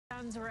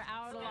fans were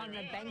out along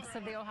the banks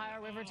of the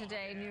Ohio River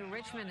today. New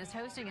Richmond is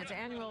hosting its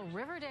annual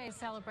Riverdays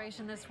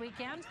celebration this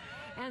weekend,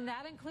 and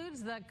that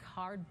includes the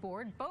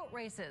cardboard boat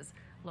races.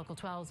 Local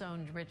 12's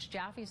own Rich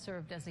Jaffe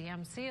served as the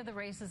MC of the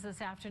races this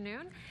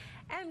afternoon.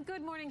 And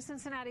Good Morning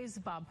Cincinnati's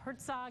Bob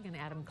Herzog and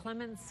Adam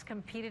Clements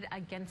competed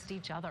against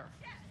each other.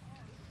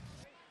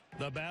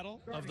 The Battle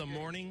of the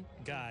Morning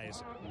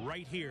Guys,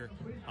 right here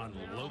on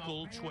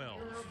Local 12.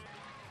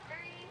 3,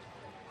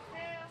 2,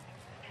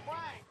 1.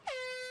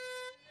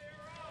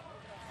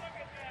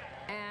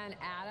 And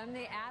Adam,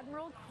 the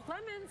Admiral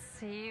Clements,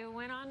 he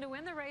went on to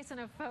win the race in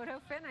a photo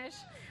finish.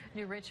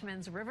 New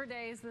Richmond's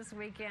Riverdays this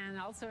weekend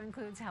also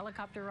includes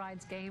helicopter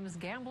rides, games,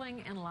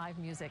 gambling, and live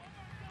music.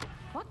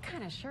 What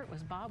kind of shirt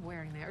was Bob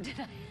wearing there?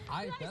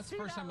 That's the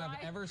first time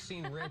I've ever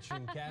seen Rich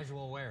in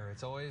casual wear.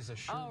 It's always a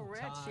shirt,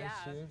 Rich, tie,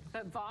 yeah. suit.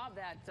 But Bob,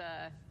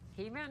 that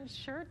He-Man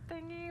shirt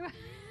thingy,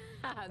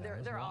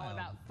 they're all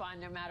about fun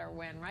no matter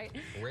when, right?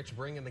 Rich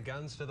bringing the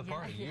guns to the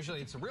party. Yeah. Usually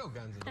it's the real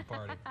guns at the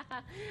party.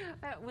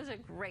 It was a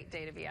great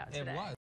day to be out today. It was.